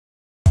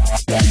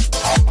How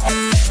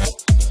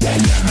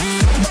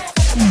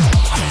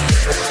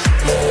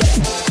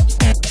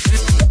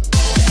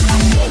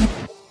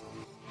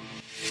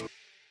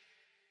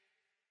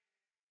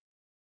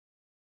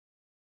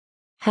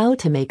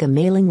to make a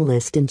mailing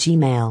list in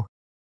Gmail.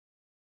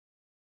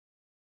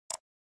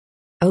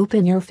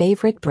 Open your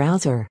favorite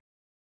browser.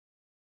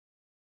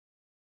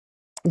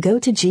 Go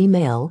to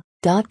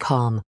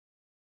gmail.com.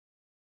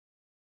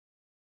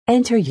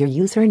 Enter your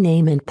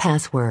username and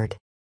password.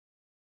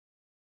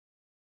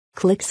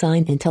 Click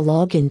Sign in to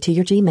log into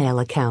your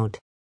Gmail account.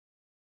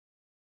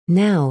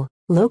 Now,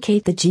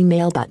 locate the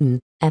Gmail button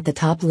at the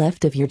top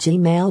left of your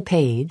Gmail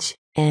page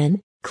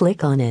and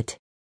click on it.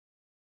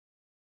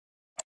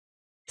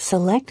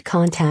 Select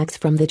Contacts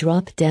from the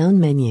drop-down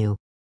menu.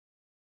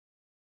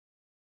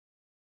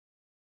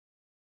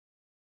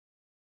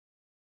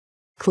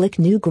 Click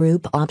New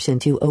Group option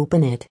to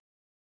open it.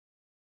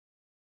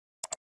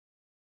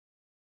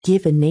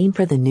 Give a name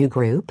for the new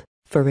group,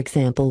 for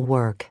example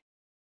Work.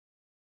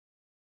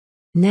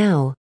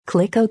 Now,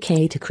 click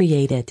OK to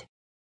create it.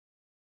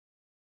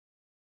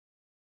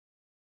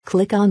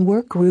 Click on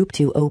Work Group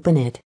to open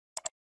it.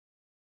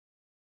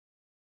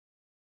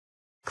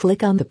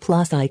 Click on the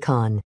plus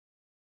icon.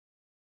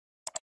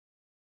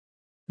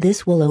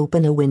 This will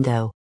open a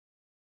window.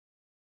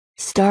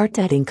 Start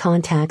adding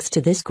contacts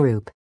to this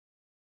group.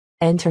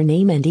 Enter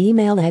name and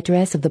email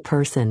address of the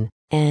person,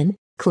 and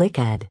click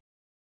Add.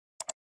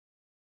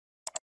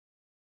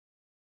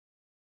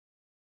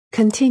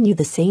 Continue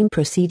the same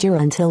procedure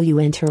until you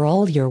enter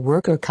all your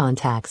worker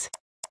contacts.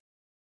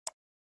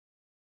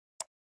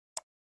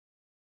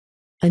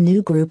 A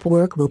new group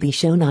work will be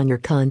shown on your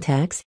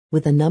contacts,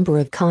 with a number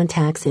of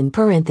contacts in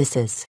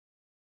parenthesis.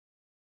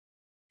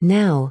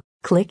 Now,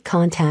 click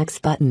Contacts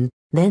button,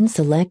 then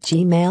select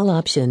Gmail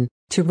option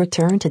to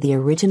return to the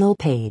original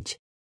page.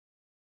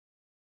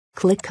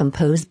 Click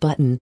Compose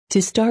button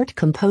to start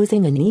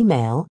composing an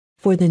email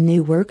for the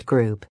new work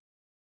group.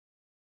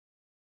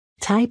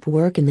 Type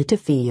work in the To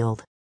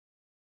field.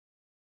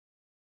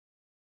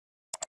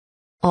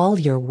 All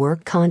your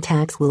work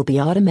contacts will be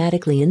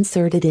automatically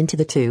inserted into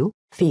the To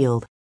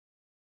field.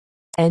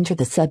 Enter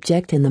the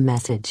subject in the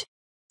message.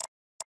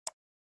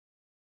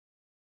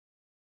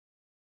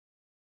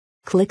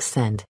 Click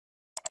Send.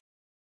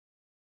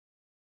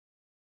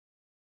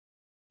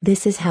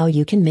 This is how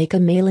you can make a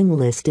mailing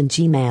list in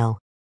Gmail.